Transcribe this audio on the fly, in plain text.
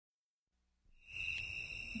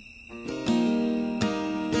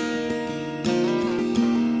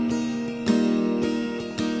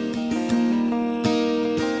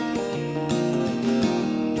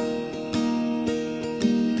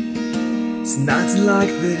Nights like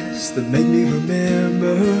this that make me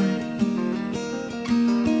remember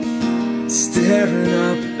staring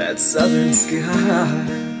up at that southern sky.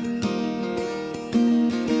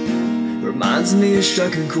 Reminds me of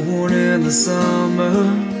shucking corn in the summer,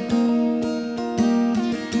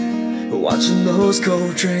 watching those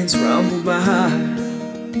coal trains rumble by.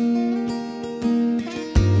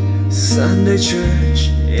 Sunday church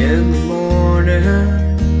in the morning,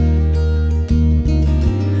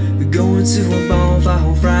 going to a bonfire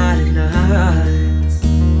on Friday nights,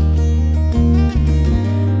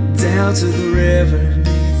 down to the river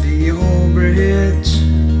beneath the old bridge.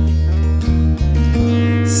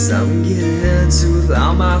 Some get into with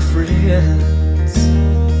all my friends.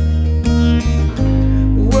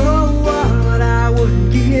 Whoa, what I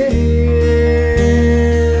wouldn't give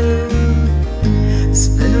to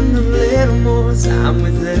spend a little more time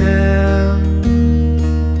with them.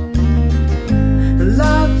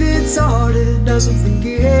 Life, it's hard, it doesn't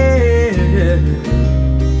forget.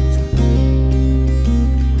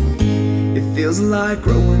 It feels like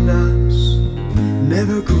growing up's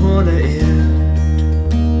never gonna end.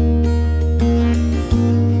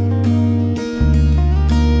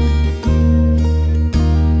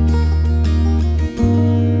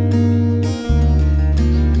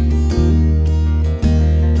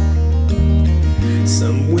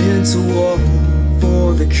 Some went to war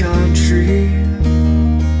for the country,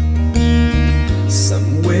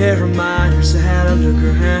 somewhere miners had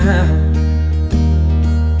underground.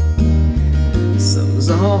 Some's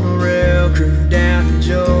on a rail crew down in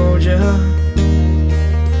Georgia,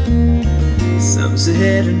 some's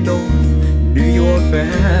heading north, New York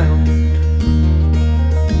bound.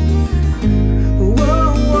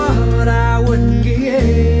 Whoa, what I wouldn't give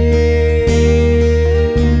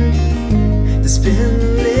to spend a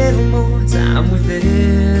little more time with them.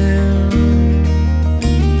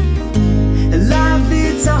 And life,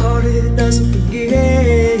 it's hard, it doesn't forget.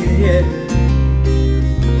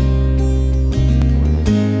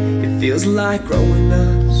 It feels like growing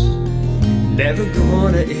up's never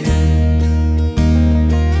gonna end.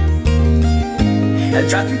 I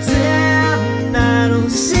drive through town and I don't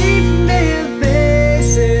see familiar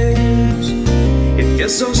faces. It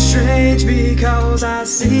feels so strange because I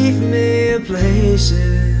see familiar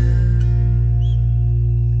places.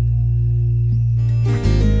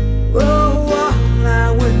 Oh, what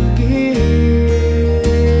I wouldn't give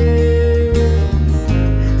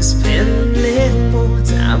to spend a little more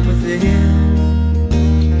time with them.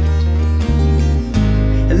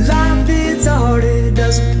 And life, it's hard, it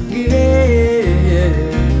doesn't forget.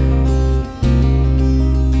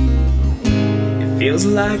 It feels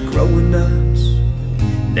like growing up's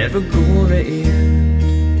never gonna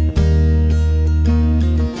end.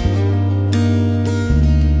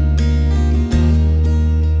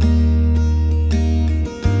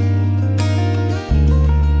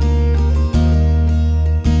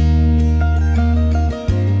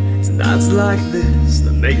 It's nights like this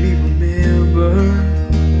that make me remember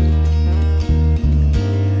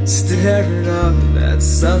staring up at that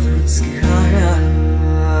southern sky.